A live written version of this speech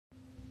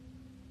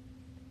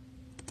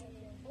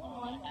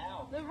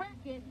the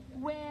record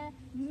where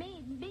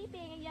me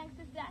being a young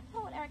sister, I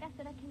told Eric, I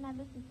said, I cannot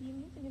listen to your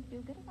music and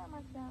feel good about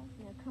myself.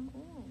 Come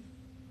on.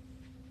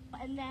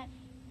 And that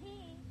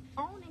he,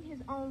 owning his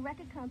own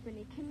record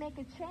company, can make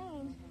a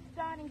change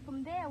starting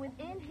from there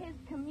within his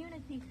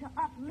community to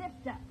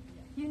uplift us.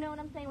 You know what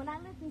I'm saying? When I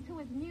listen to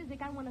his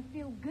music, I want to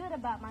feel good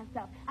about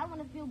myself. I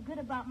want to feel good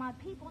about my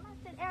people. And I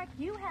said, Eric,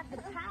 you have the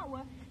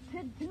power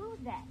to do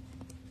that.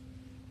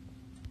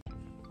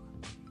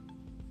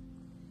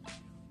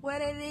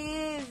 What it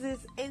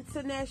is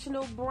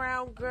International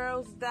Brown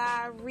Girls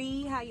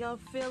Diary. How y'all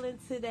feeling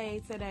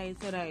today?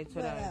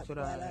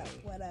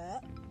 What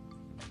up?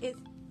 It's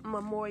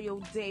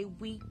Memorial Day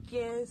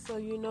weekend, so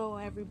you know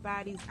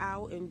everybody's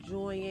out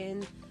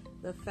enjoying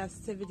the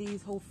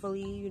festivities.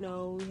 Hopefully, you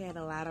know, we had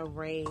a lot of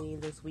rain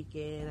this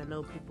weekend. I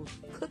know people's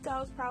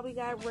cookouts probably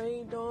got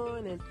rained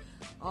on and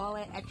all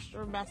that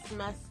extra mess.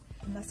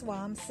 And that's why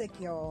I'm sick,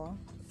 y'all.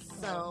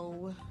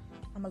 So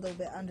I'm a little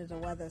bit under the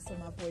weather, so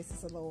my voice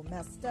is a little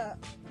messed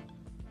up.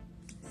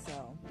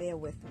 So bear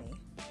with me.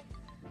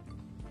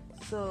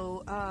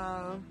 So,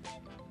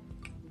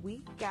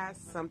 we got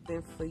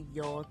something for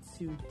y'all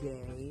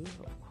today,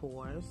 of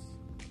course.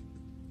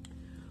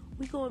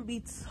 We're going to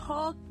be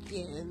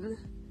talking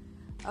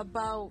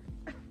about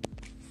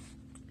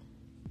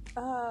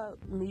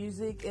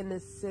music in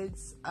the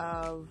sense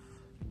of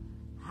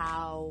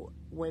how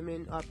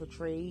women are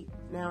portrayed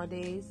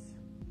nowadays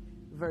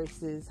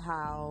versus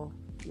how,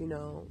 you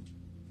know,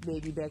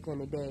 maybe back in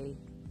the day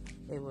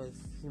it was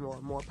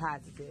more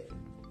positive.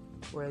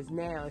 Whereas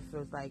now it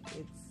feels like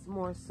it's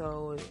more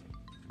so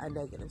a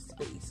negative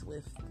space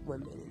with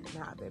women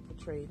and how they're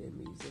portrayed in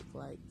music.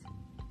 Like,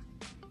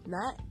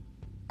 not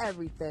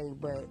everything,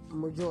 but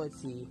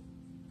majority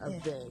of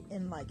things.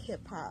 In like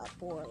hip hop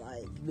or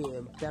like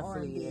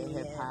definitely in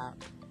hip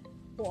hop.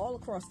 Well, all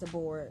across the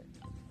board.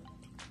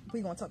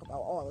 We're gonna talk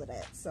about all of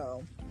that.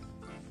 So,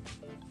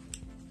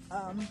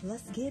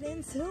 let's get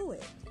into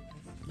it.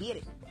 Get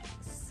it.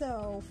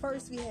 So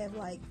first we have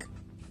like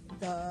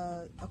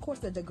of course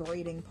the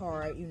degrading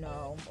part, you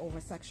know, over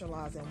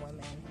sexualizing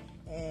women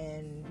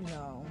and, you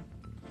know,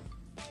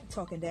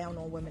 talking down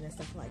on women and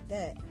stuff like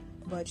that.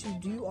 But you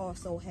do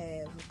also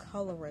have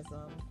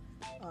colorism,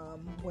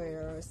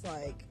 where it's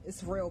like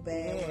it's real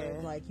bad. Yeah.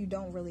 Where, like, you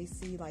don't really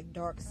see like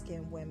dark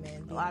skinned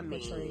women being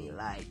portrayed.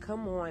 Like,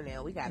 come on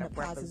now, we gotta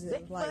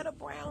represent for the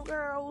brown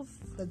girls.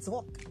 The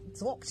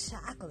dark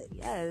chocolate.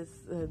 Yes,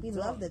 we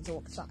love the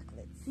dark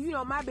chocolates. You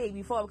know, my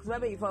baby father, because my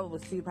baby father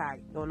was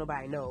Tupac. Don't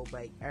nobody know,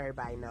 but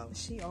everybody knows.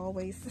 She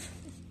always.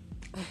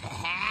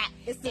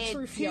 It's the and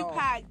truth,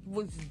 Tupac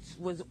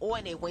was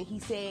on it when he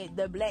said,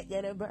 "The black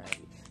and the burn,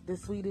 the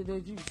sweeter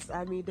the juice.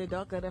 I mean, the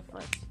darker the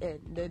fresh,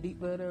 and the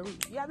deeper the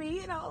root." I mean,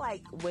 you know,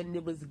 like when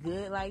it was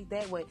good like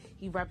that, when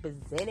he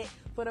represented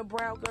for the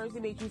brown girls,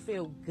 it made you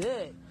feel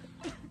good.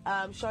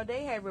 Sade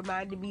had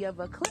reminded me of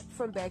a clip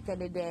from back in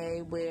the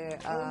day where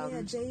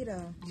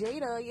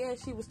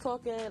Jada, she was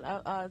talking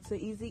to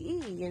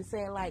Eazy-E and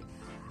saying like,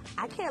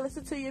 I can't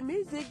listen to your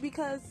music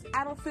because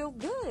I don't feel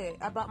good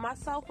about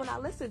myself when I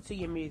listen to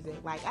your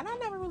music. Like, and I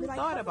never really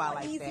thought about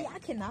like Easy. that. I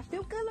cannot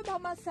feel good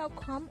about myself.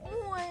 Come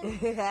on.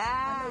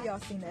 I know y'all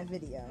seen that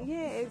video.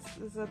 Yeah,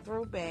 it's a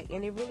throwback,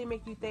 and it really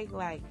make you think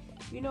like,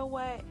 you know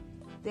what,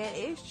 that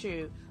is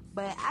true.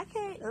 But I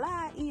can't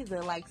lie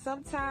either. Like,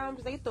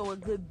 sometimes they throw a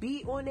good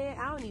beat on it.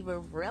 I don't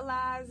even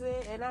realize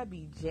it. And I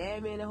be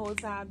jamming the whole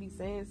time. Be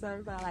saying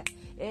something like,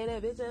 and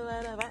a bitch,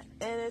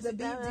 and the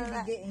beat do be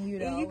getting you,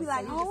 though. And you be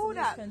like, so hold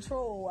up.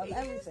 Control of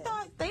everything. You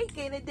start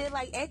thinking, and then,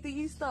 like, after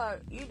you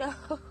start, you know,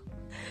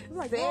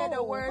 like, saying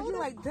the words, you're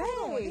like,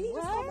 dang. Did he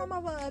just call my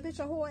mother a bitch,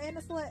 a whore, and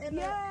a slut? And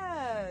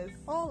yes.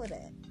 All of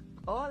that.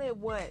 All at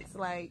once.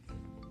 Like,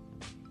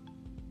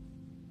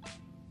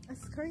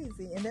 that's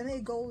crazy. And then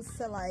it goes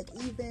to like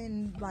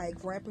even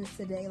like rappers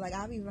today. Like,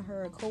 I've even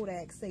heard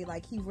Kodak say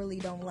like he really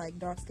don't like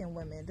dark skinned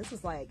women. This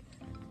was like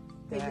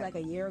maybe like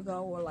a year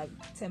ago or like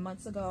 10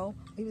 months ago.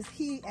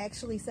 He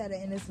actually said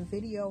it in his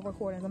video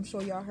recordings. I'm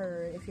sure y'all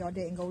heard. If y'all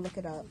didn't, go look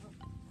it up.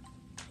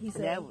 He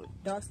said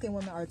dark skinned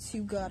women are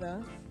too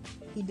gutter.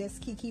 He dissed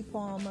Keke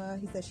Palmer.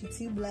 He said she's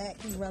too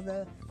black. He'd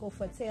rather go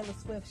for Taylor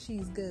Swift.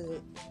 She's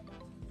good.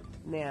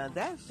 Now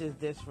that's just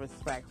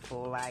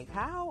disrespectful. Like,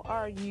 how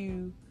are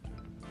you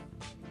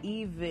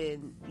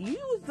even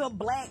use the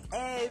black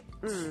as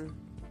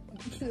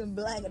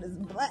black and it's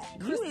black.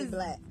 You is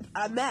black.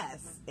 A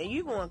mess. And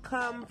you gonna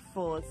come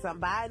for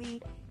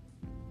somebody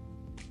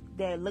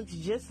that looks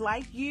just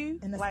like you?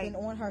 And that's like,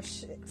 been on her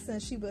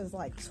since she was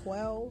like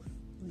 12.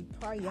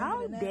 Probably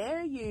how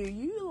dare you?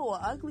 You little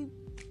ugly.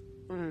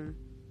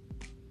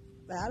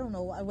 I don't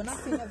know. When I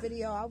seen that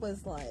video, I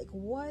was like,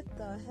 what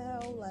the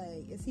hell?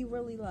 Like, is he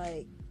really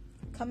like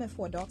coming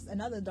for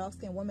another dark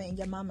skinned woman and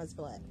your mama's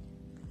black?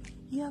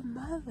 Your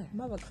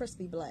mother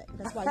crispy black.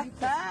 That's why you crispy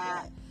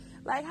black.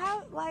 Like,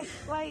 how, like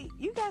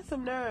you got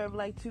some nerve,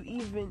 like, to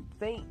even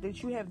think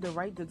that you have the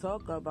right to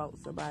talk about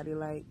somebody,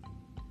 like,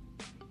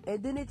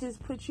 and then it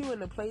just puts you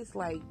in a place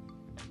like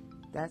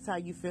that's how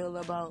you feel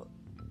about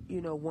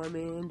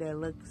women that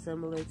look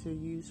similar to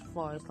you as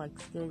far as like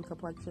skin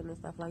complexion and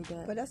stuff like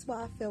that. But that's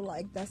why I feel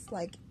like that's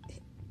like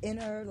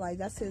inner, like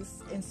that's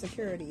his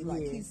insecurity.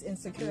 Like he's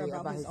insecure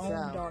about his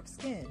own dark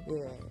skin.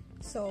 Yeah.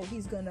 So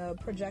he's gonna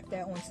project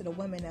that onto the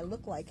women that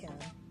look like him.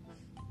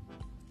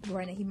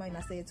 Granted, he might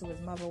not say it to his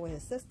mother or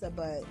his sister,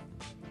 but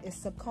it's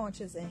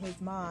subconscious in his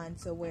mind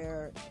to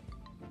where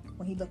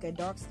when he look at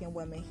dark-skinned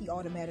women, he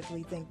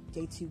automatically think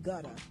they too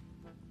gutter.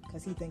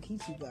 Because he think he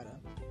too gutter.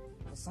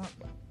 Or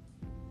something.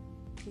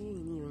 He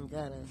ain't even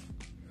gutter.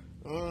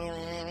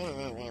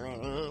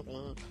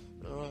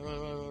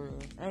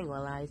 I ain't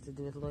gonna lie, I used to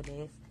do his little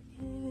dance.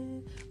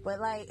 But,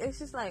 like, it's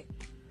just like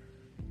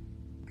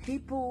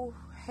people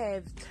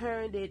have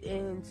turned it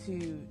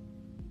into,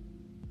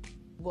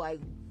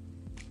 like,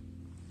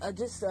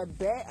 just a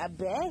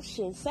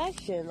bashing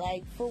section,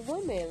 like, for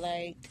women.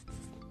 Like,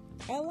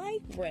 I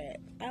like rap,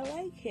 I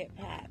like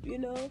hip-hop,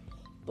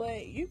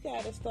 but you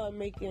gotta start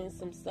making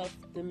some stuff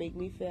to make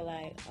me feel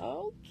like,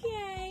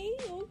 okay,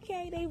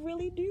 they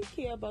really do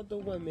care about the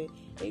women.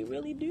 They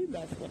really do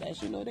mess with us,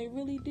 they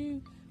really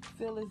do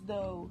feel as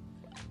though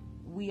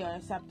we are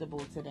acceptable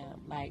to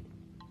them. Like,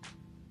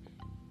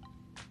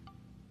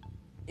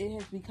 it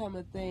has become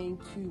a thing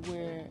to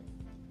where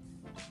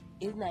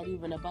it's not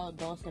even about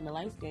dark skin and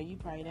light skin. You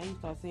probably know you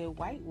start seeing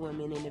white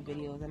women in the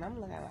videos, and I'm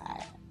looking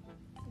like,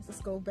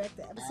 let's go back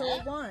to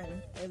episode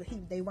 1.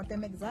 They want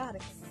them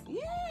exotics.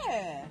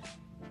 Yeah.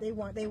 They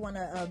want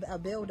a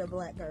build a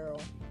black girl,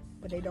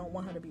 but they don't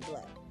want her to be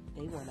black.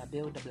 They want to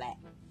build a black.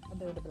 A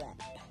build a black.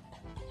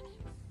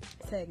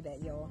 Tag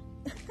that, y'all.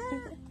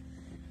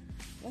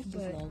 That's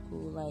just not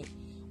cool. Like,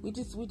 we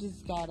just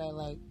gotta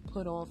like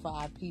put on for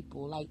our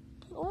people. Like,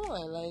 put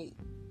on. Like,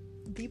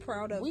 be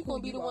proud of. We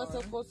gonna be the ones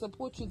that's gonna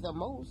support you the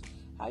most.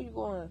 How you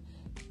gonna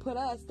put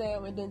us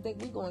down and then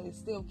think we gonna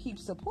still keep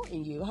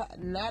supporting you?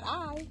 Not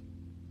I.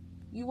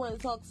 You want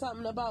to talk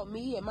something about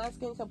me and my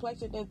skin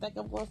complexion, then think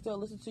I'm gonna still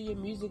listen to your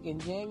music and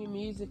jam your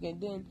music, and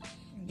then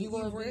you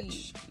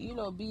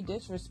gonna be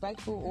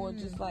disrespectful or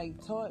just like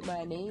taunt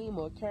my name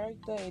or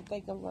character and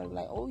think I'm gonna be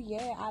like, oh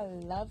yeah, I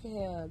love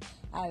him.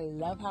 I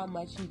love how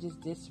much he just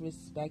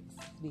disrespects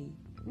me.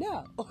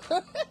 No.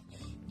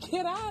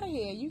 Get out of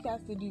here. You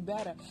guys to do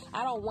better.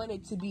 I don't want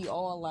it to be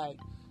all like,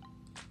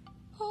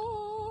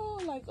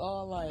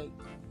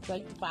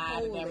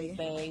 sanctified and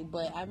everything.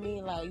 But I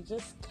mean, like,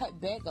 just cut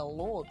back a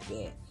little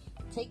bit.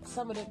 Take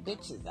some of the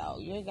bitches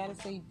out. You ain't gotta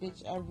say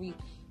bitch every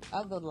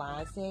other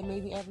line. Say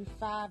maybe every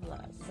 5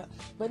 lines.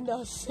 But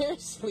no,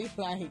 seriously,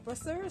 like. But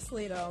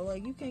seriously though,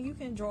 like you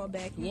can draw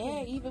back.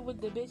 Even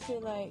with the bitch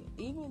shit, like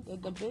even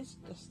the bitch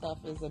stuff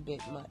is a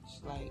bit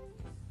much. Like,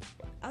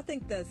 I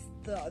think the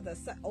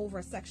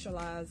over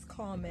sexualized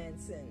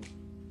comments and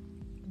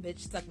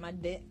bitch suck my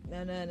dick,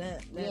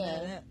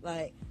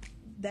 like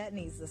that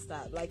needs to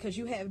stop. Like, cause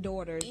you have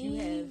daughters,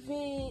 you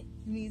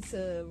need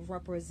to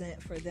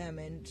represent for them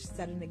and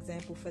set an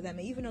example for them.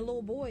 And even the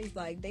little boys,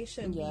 like they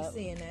shouldn't be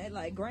seeing that.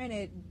 Like,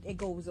 granted, it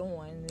goes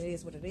on, it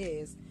is what it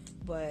is,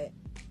 but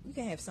you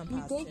can have some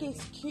positivity. You think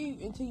it's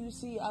cute until you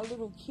see a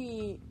little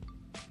kid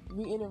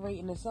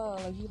reiterating the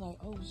song. Like, you're like,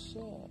 oh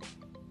shit,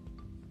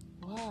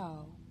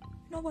 wow.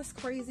 You know what's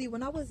crazy?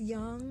 When I was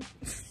young,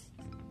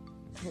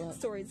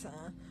 story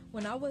time.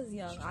 When I was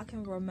young, I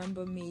can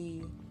remember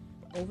me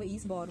over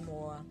East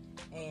Baltimore,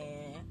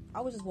 and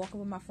I was just walking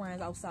with my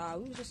friends outside.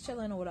 We were just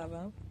chilling or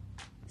whatever,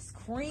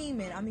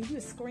 screaming. I mean, we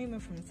were screaming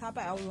from the top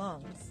of our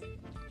lungs.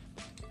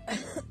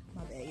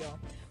 My bad, y'all.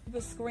 We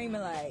were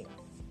screaming like,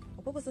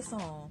 what was the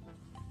song?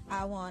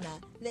 I wanna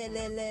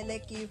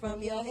lick you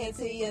from your head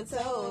to your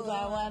toes.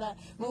 I wanna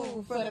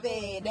move from the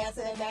bed, dance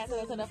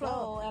to the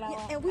floor.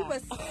 And we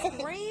was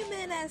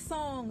screaming that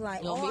song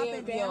like all up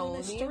and down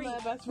the street.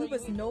 We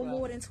was no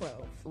more than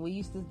 12. We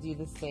used to do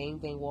the same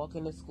thing,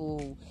 walking to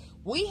school.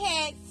 We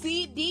had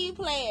CD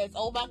players.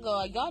 Oh my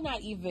God, y'all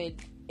not even.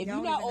 If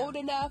you're not old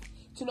enough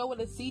to know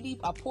what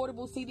a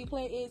portable CD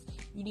player is,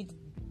 you need to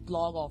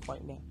log off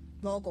right now.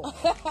 Logo.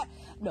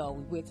 No,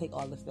 we'll take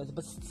all this stuff.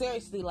 But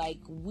seriously, like,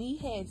 we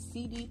had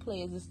CD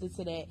players listening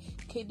to that.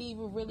 Couldn't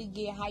even really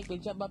get hype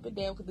and jump up and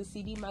down because the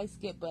CD might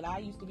skip. But I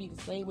used to be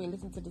the same way,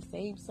 listen to the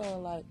same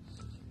song, like.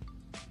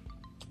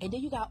 And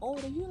then you got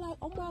older, you're like,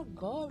 oh my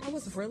God. I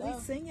was really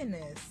singing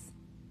this.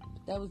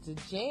 That was the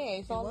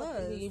jazz. That's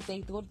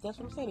what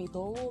I'm saying. They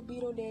throw a little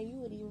beat on there, you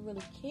wouldn't even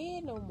really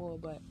care no more.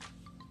 But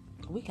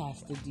we got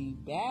to do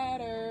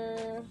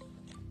better.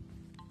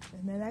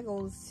 And then that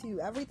goes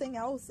to everything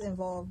else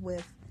involved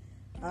with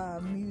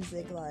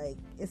music. Like,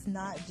 it's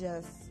not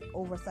just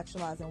over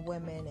sexualizing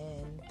women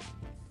and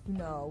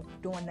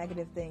doing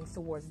negative things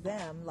towards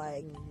them.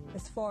 Like,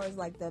 as far as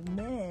like the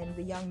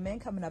young men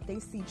coming up, they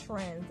see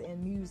trends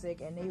in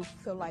music and they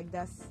feel like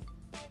that's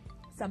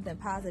something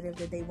positive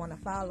that they want to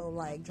follow,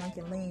 like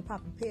drinking lean,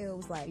 popping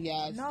pills. Like,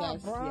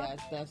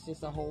 that's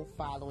just a whole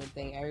following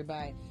thing.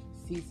 Everybody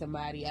sees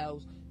somebody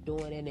else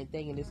doing it and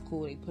thinking it's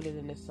cool. They put it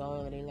in the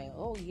song and they like,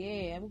 oh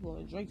yeah, I'm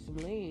going to drink some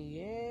lean.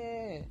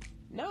 Yeah.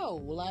 No,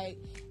 like,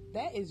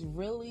 that is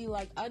really,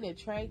 like,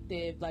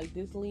 unattractive. Like,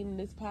 this lean and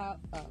this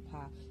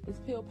this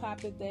pill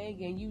popping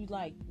thing, and you,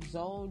 like,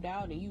 zoned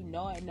out and you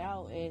nodding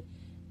out, and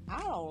I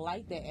don't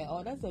like that at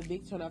all. That's a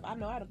big turn off. I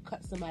know I'd have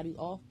cut somebody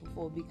off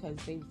before because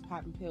they was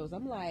popping pills.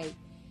 I'm like,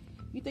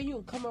 you think you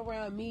would come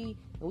around me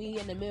and we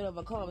in the middle of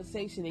a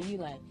conversation and you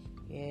like,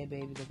 yeah,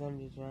 baby, because I'm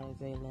just trying to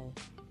say, like,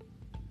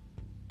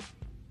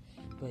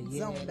 but yeah,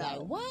 Zoned like,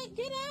 out. what?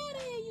 Get out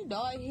of here. You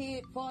nod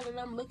head falling.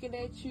 I'm looking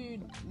at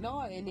you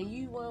nodding and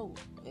you won't,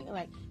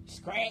 like,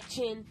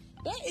 scratching.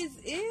 That is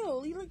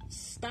ill. You look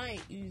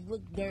stank. You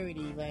look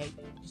dirty. Like,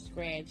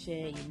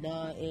 scratching, you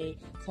nodding,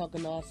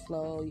 talking all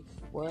slow,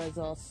 words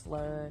all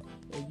slurred,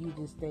 and you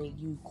just think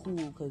you cool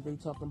because they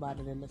talking about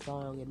it in the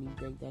song and you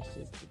think that's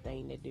just the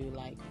thing to do.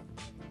 Like,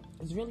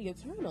 it's really a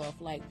turn off.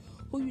 Like,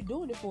 who you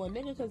doing it for,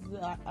 nigga?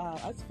 Because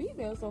us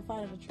females don't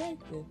find it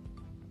attractive.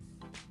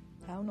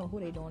 I don't know who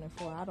they doing it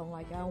for. I don't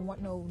like it. I don't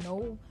want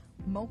no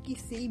monkey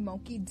see,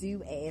 monkey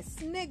do ass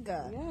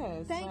nigga.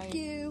 Yes. Thank like,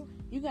 you.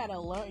 You gotta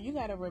learn. You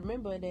gotta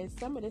remember that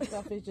some of this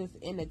stuff is just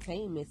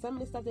entertainment. Some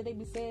of the stuff that they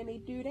be saying they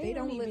do, they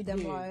don't live even them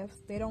do. lives.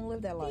 They don't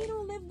live that life. They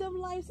don't live them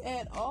lives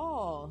at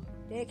all.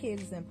 Their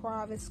kids is in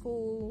private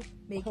school,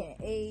 making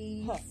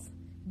A's,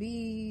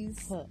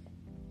 B's,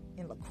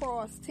 and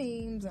lacrosse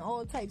teams and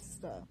all types of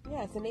stuff.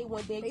 Yes, and they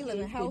want their They kids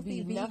living to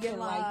healthy, be nothing vegan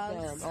like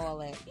lives. them. All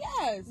that.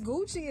 Yes.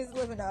 Gucci is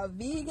living a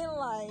vegan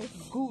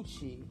life.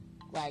 Gucci.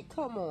 Like,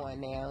 come on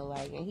now.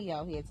 Like, and he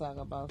out here talking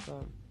about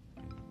some.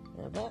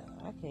 Yeah, but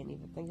I can't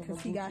even think of.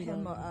 Because he got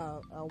him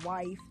a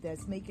wife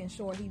that's making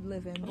sure he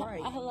living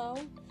right. Hello,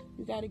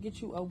 you got to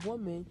get you a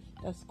woman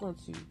that's going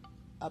to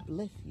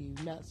uplift you,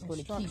 not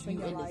going to keep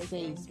you in the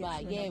same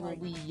spot. Yeah, when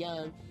we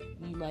young,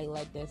 you might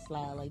let that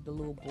slide, like the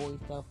little boy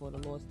stuff or the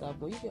little stuff.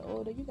 When you get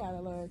older, you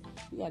gotta learn.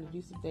 You gotta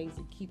do some things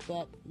to keep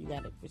up. You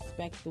gotta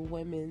respect the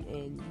women,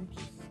 and you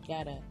just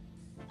gotta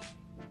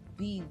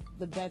be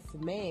the best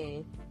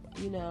man.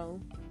 You know,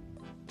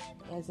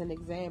 as an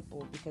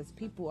example, because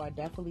people are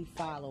definitely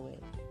following.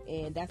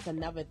 And that's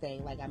another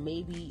thing. Like, I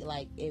maybe,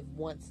 like, if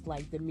once,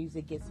 like, the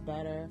music gets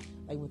better,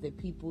 like, with the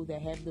people that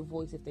have the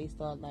voice, if they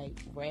start,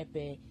 like,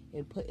 rapping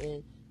and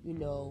putting, you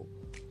know,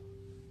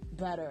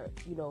 better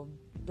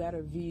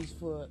views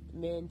for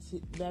men to,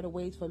 better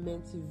ways for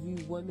men to view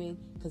women,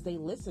 because they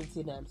listen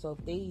to them. So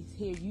if they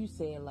hear you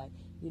saying, like,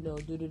 you know,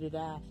 do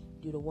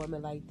the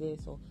woman like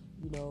this, or,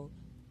 you know,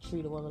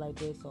 treat a woman like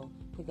this, or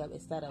pick up,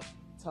 instead of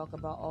talk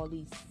about all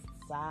these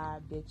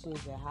side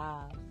bitches and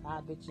how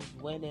side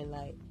bitches winning,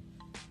 like,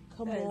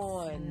 come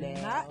on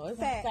now. It's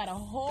got a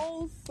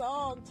whole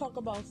song talk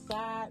about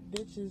side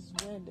bitches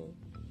winning.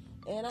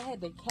 And I had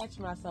to catch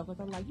myself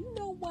because I'm like, you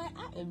know what?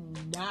 I am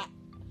not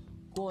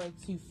going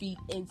to feed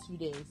into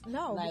this.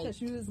 No, like, because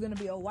you was going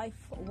to be a wife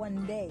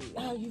one day.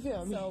 Oh, you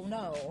feel me? So,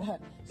 no.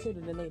 Sooner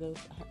than later,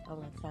 I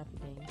don't have time for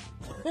games.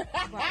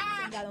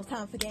 Right, ain't got no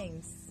time for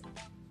games.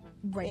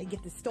 Ready to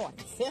get this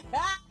started.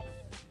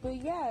 But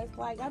yeah, it's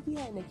like I be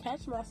having to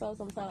catch myself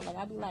sometimes. Like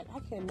I be like, I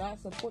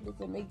cannot support this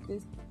and make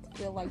this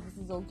feel like this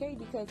is okay,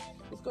 because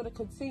it's going to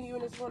continue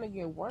and it's going to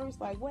get worse.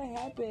 Like, what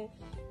happened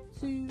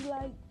to,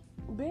 like,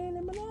 being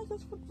in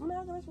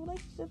monogamous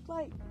relationships?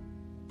 Like,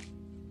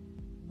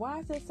 why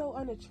is it so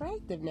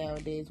unattractive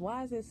nowadays?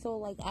 Why is it so,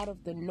 like, out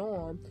of the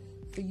norm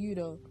for you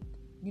to,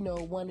 you know,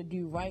 want to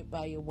do right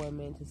by your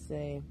woman, to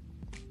say,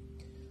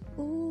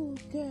 ooh,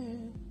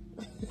 girl,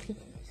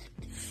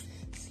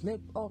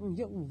 slip on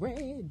your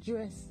red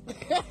dress,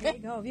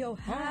 take off your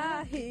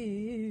high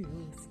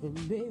heels,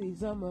 and maybe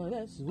some of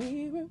that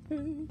sweet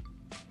perfume.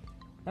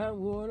 That's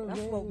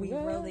what we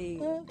really,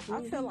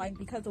 I feel like,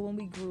 because of when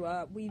we grew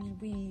up,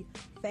 we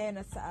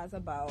fantasize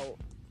about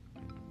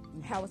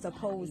how it's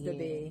supposed to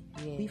be.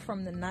 Be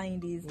from the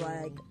 90s,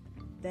 like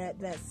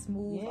that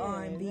smooth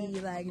R&B,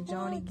 like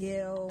Johnny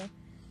Gill,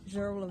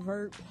 Gerald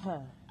Levert,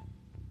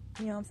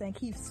 you know what I'm saying,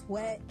 Keith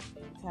Sweat,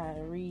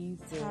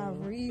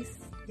 Tyrese,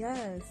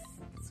 yes,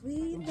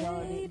 sweet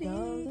Johnny, lady.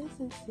 don't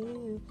listen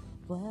to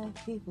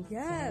what people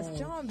yes, say.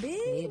 John B.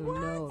 They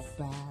don't know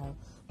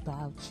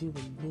about you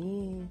and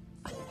me.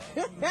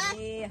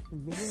 Yeah.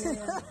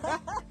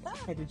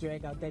 Had to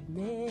drag out that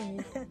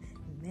man.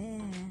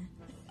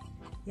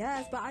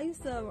 Yes, but I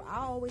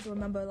always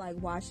remember, like,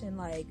 watching,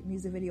 like,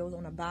 music videos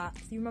on a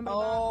box. You remember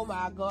Oh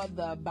my God,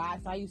 the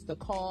box. I used to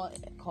call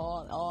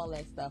all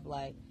that stuff.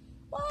 Like,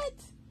 what?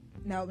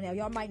 No, now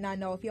y'all might not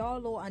know. If y'all a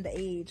little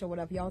underage or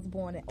whatever, y'all was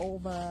born in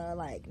over,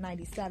 like,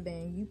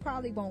 97, you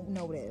probably won't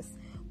know this.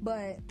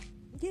 But,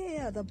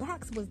 yeah, the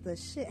box was the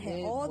shit.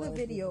 Had all the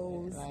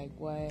videos. Like,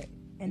 what?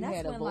 And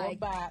that's when, like,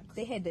 box.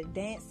 they had the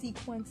dance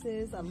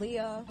sequences,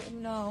 Aaliyah,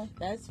 you know.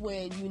 That's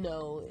when, you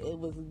know, it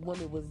was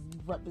when it was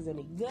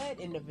represented good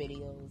in the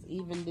videos.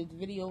 Even the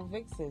video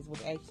vixens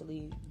was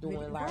actually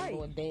doing like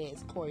more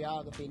dance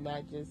choreography,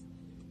 not just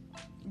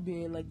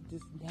being like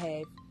just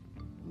half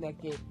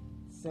naked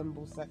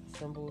sex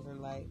symbols,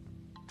 and like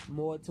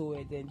more to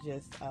it than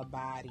just a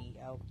body,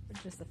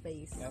 just a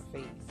face. A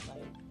face,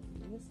 like,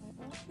 was like,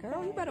 oh,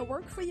 Girl, you better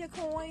work for your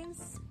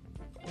coins.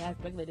 And that's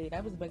back in the day.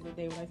 That was back in the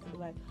day when I used to be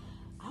like,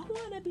 I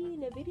want to be in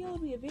the video,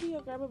 be a video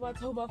girl. I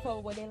told my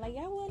phone one day, like,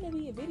 I want to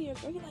be a video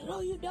girl. He's like,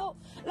 no, you don't.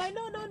 Like,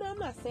 no, I'm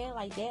not saying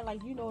like that.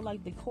 Like, you know,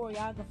 like the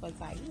choreographer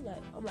type. He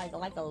like, I'm like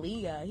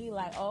Aaliyah. He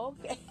like, oh,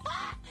 okay.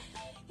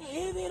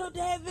 You be no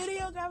damn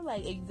video girl. I'm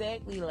like,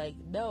 exactly. Like,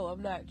 no,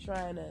 I'm not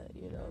trying to,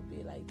 you know,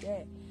 be like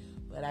that.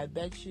 But I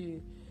bet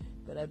you,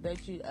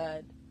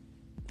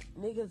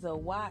 niggas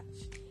will watch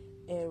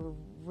and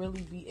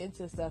really be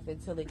into stuff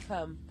until they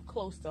come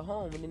close to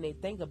home, and then they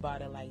think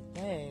about it like,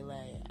 dang,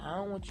 like, I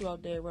don't want you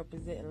out there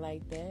representing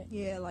like that.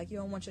 Yeah, like you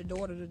don't want your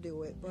daughter to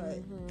do it, but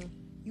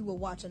you will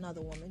watch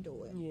another woman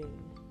do it. Yeah.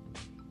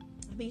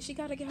 I mean, she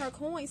got to get her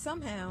coin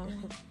somehow.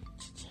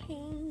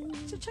 Cha-ching.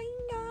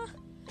 Cha-chinga.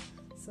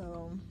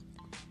 So,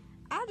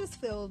 I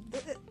just feel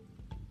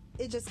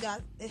it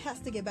has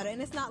to get better.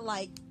 And it's not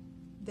like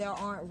there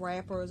aren't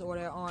rappers or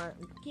there aren't,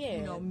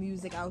 you know,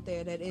 music out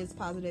there that is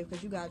positive,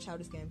 because you got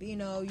Childish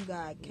Gambino, you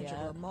got Kendrick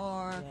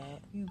Lamar,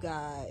 you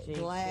got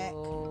Black,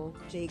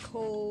 J.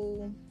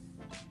 Cole.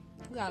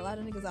 You got a lot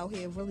of niggas out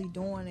here really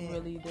doing it.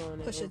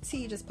 Pusha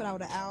T just put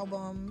out an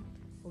album.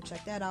 Go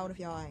check that out if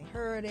y'all ain't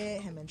heard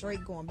it. Him and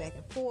Drake going back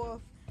and forth.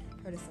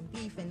 Heard of some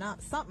beef and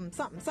not something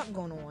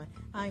going on.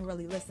 I ain't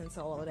really listened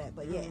to all of that,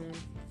 but yeah.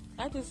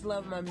 I just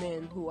love my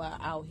men who are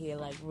out here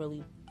like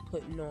really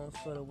putting on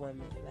for the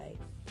women, like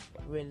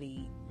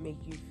really make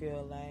you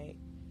feel like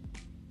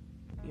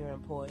you're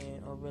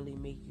important, or really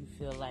make you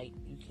feel like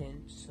you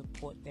can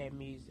support their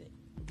music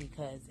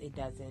because it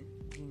doesn't,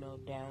 you know,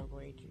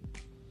 downgrade you.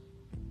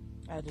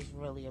 I just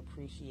really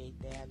appreciate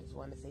that. I just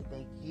want to say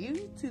thank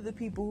you to the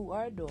people who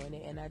are doing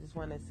it, and I just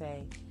want to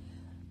say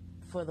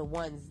for the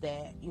ones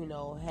that, you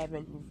know,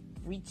 haven't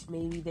reached,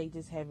 maybe they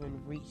just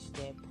haven't reached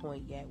that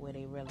point yet where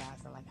they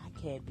realize that, like, I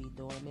can't be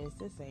doing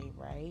this ain't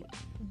right.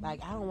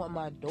 Like, I don't want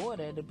my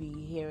daughter to be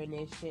hearing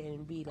this shit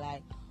and be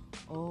like,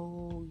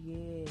 oh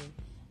yeah,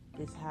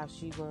 this how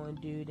she gonna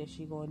do, that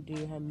she gonna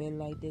do her men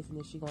like this, and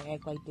then she gonna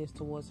act like this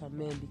towards her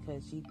men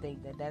because she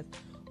think that that's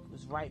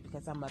was right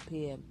because I'm up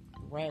here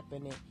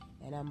rapping it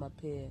and I'm up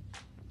here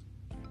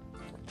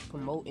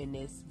promoting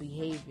this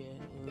behavior,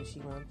 and she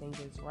gonna think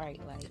it's right.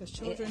 Like, because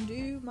children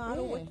do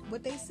model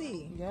what they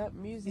see. Yep,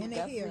 music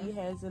definitely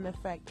has an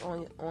effect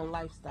on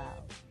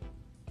lifestyle.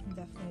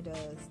 Definitely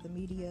does. The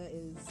media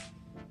is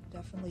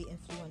definitely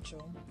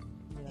influential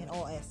in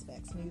all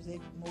aspects: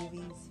 music,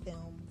 movies,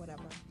 film,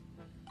 whatever.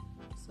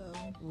 So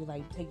we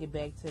like take it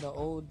back to the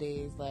old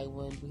days, like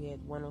when we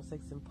had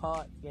 106 in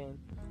Park, and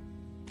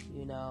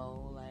you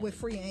know, like with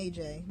Free and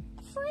AJ.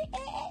 Free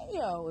and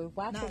yo, if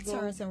I not could go,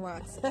 Terrence and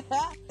Roxy.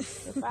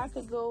 If I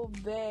could go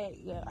back,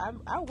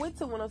 I went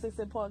to 106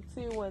 in Park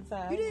too one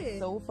time. You did? It was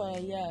so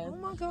fun, yes. Oh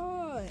my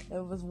god!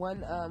 It was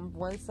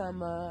one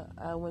summer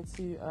I went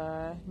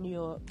to New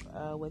York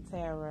with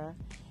Tara,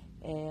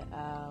 and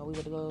we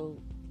went to go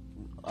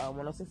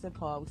 106 in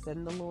Park. We sat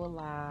in the little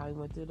line. We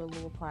went through the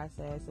little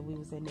process, and we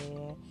was in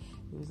there.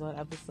 We was on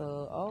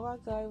episode. Oh my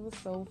god, it was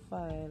so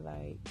fun.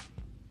 Like,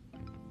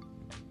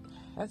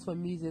 that's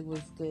when music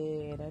was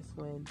good. That's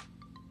when,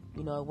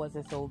 you know, it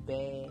wasn't so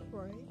bad.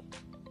 Right.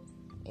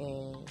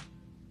 And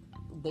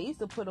they used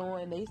to put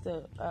on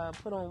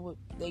with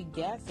they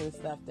gas and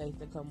stuff. They used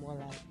to come on,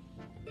 like,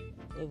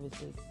 it was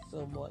just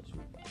so much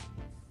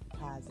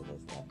positive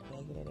stuff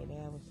back in the day.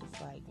 It was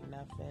just like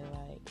nothing.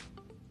 Like,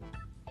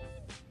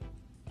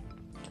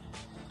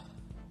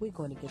 we're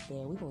going to get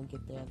there. We're going to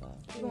get there, though.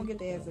 We're going to get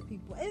there as a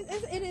people.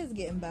 It is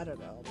getting better,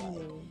 though.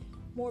 Like,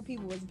 more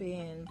people is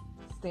being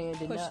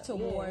pushed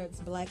towards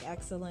black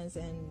excellence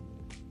and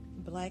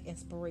black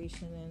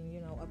inspiration and,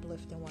 you know,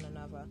 uplifting one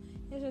another.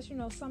 It's just, you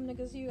know, some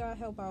niggas, you gotta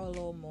help out a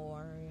little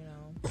more, you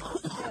know.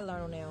 They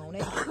learn on their own. They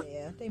get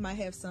there. They might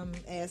have some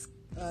ass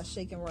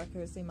shaking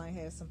records. They might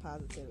have some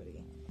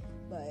positivity.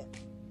 But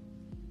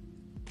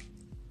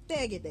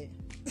they'll get there.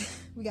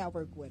 We gotta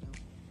work with them.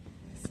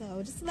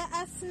 So just let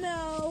us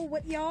know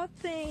what y'all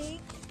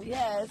think.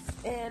 Yes,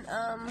 and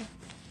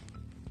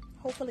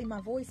hopefully my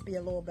voice be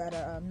a little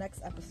better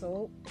next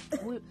episode.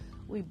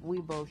 we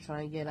both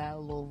try and get our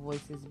little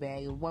voices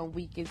back. 1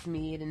 week it's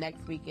me, the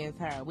next week it's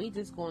her. We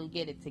just gonna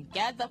get it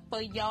together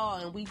for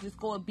y'all, and we just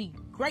gonna be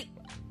great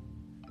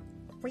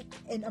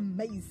and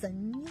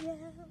amazing. Yeah.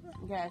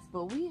 Yes,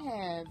 but we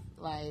have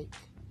like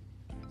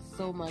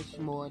so much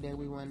more that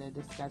we want to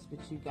discuss with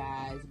you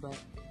guys, but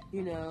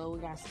you know, we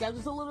got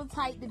schedules a little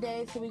tight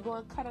today, so we're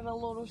gonna cut it a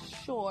little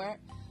short.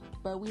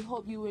 But we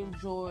hope you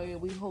enjoy.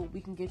 We hope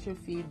we can get your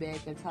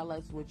feedback and tell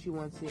us what you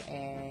want to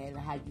add,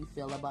 how you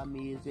feel about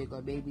music,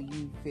 or maybe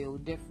you feel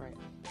different.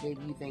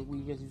 Maybe you think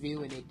we just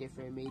viewing it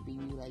different. Maybe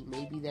you like,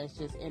 maybe that's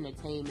just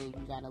entertainment.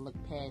 You gotta look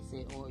past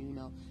it, or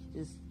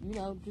just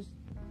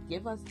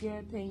give us your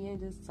opinion.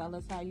 Just tell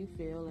us how you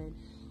feel, and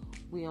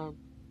we don't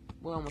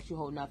want you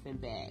hold nothing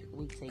back.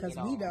 We take it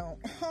all. 'Cause we don't.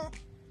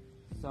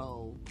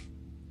 So,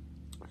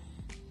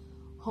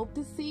 hope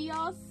to see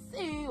y'all soon.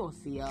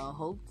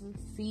 Hope to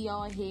see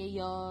y'all, hear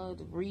y'all,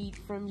 read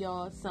from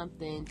y'all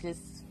something.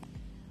 Just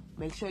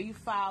Make sure you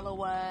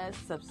follow us,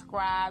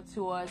 subscribe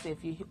to us.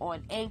 If you're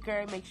on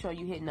Anchor, make sure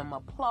you're hitting them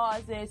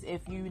applauses.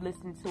 If you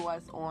listen to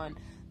us on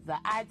the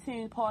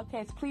iTunes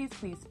podcast,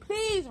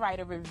 please write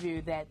a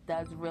review. That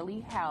does really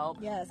help.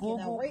 Yes,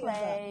 Google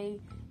Play,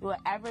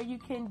 whatever you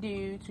can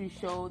do to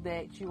show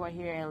that you are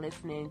here and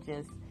listening.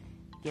 Just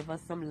give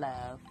us some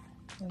love.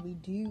 And we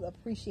do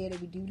appreciate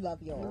it. We do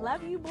love y'all.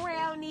 Love you,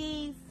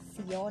 brownies.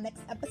 See y'all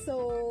next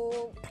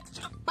episode.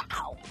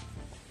 Bow.